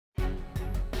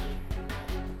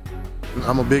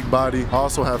I'm a big body. I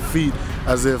also have feet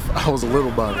as if I was a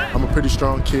little body. I'm a pretty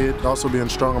strong kid. Also being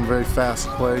strong, I'm very fast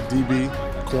to play. DB,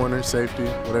 corner, safety,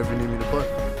 whatever you need me to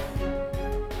play.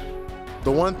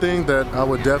 The one thing that I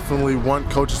would definitely want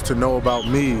coaches to know about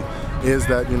me is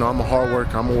that, you know, I'm a hard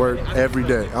worker. I'm gonna work every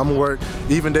day. I'm gonna work,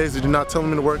 even days that you're not telling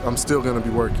me to work, I'm still gonna be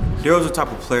working. Darrell's the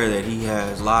type of player that he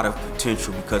has a lot of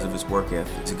potential because of his work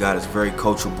ethic. He's a guy that's very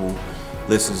coachable,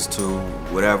 listens to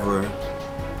whatever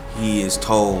he is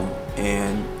told,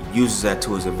 and uses that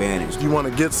to his advantage. If you want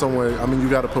to get somewhere, I mean, you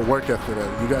got to put work ethic at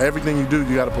it. You got everything you do,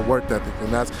 you got to put work ethic,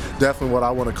 and that's definitely what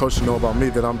I want a coach to know about me.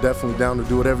 That I'm definitely down to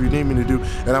do whatever you need me to do,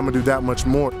 and I'm gonna do that much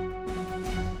more.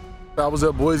 I was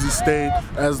at Boise State.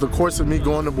 As the course of me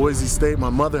going to Boise State, my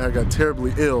mother had got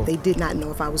terribly ill. They did not know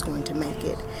if I was going to make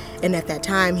it. And at that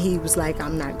time, he was like,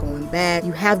 I'm not going back.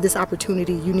 You have this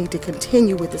opportunity. You need to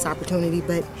continue with this opportunity.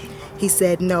 But he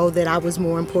said no, that I was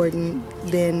more important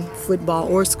than football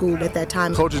or school at that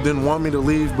time. Coaches didn't want me to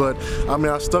leave, but I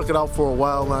mean, I stuck it out for a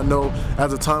while, and I know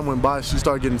as the time went by, she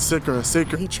started getting sicker and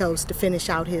sicker. He chose to finish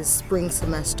out his spring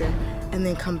semester and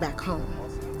then come back home.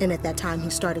 And at that time,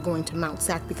 he started going to Mount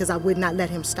Sac because I would not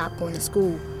let him stop going to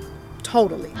school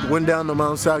totally. Went down to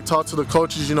Mount Sac, talked to the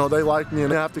coaches, you know, they like me,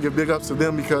 and I have to give big ups to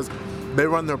them because they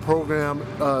run their program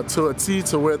to a T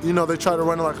to where, you know, they try to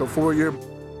run it like a 4-year.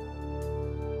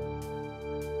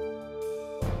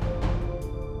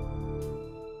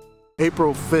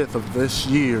 April 5th of this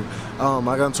year, I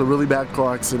got into a really bad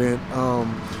car accident,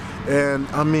 and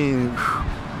I mean,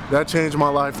 that changed my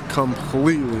life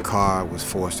completely. The car was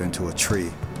forced into a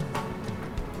tree.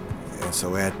 And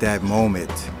so at that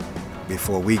moment,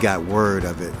 before we got word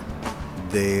of it,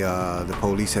 the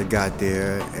police had got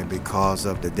there, and because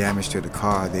of the damage to the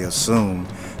car, they assumed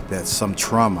that some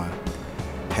trauma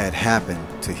had happened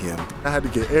to him. I had to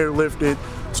get airlifted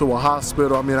to a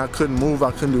hospital. I mean, I couldn't move,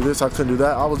 I couldn't do this, I couldn't do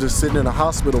that. I was just sitting in a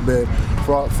hospital bed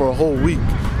for a whole week,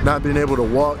 not being able to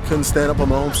walk, couldn't stand up on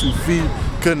my own 2 feet,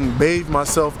 couldn't bathe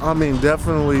myself. I mean,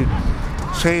 definitely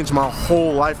changed my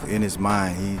whole life. In his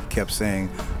mind, he kept saying,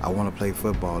 I want to play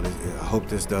football. I hope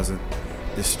this doesn't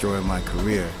destroy my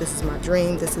career. This is my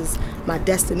dream, this is my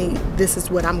destiny, this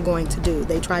is what I'm going to do.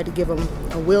 They tried to give him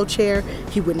a wheelchair.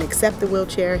 He wouldn't accept the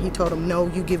wheelchair. He told him, no,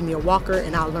 you give me a walker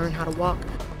and I'll learn how to walk.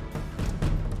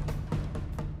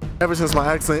 Ever since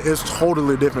my accident, it's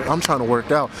totally different. I'm trying to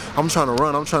work out, I'm trying to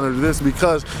run, I'm trying to do this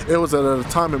because it was at a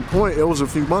time and point, it was a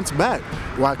few months back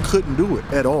where I couldn't do it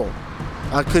at all.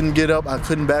 I couldn't get up, I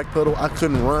couldn't backpedal, I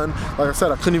couldn't run. Like I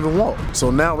said, I couldn't even walk.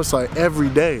 So now it's like every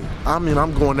day, I mean,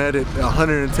 I'm going at it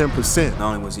 110%. Not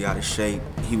only was he out of shape,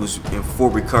 he was in full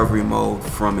recovery mode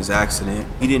from his accident.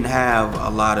 He didn't have a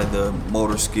lot of the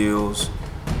motor skills,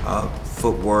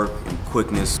 footwork, and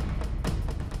quickness.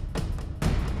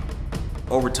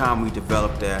 Over time, we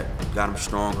developed that, got him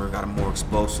stronger, got him more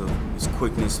explosive. His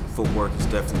quickness and footwork is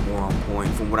definitely more on point.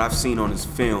 From what I've seen on his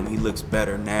film, he looks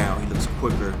better now. He looks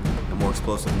quicker and more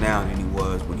explosive now than he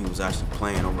was when he was actually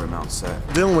playing over at Mount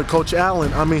Sac. Dealing with Coach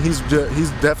Allen, I mean, he's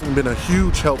definitely been a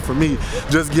huge help for me,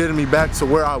 just getting me back to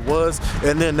where I was,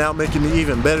 and then now making me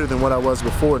even better than what I was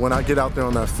before. When I get out there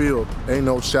on that field, ain't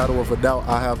no shadow of a doubt,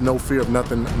 I have no fear of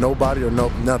nothing, nobody or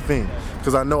nothing,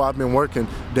 because I know I've been working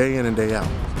day in and day out.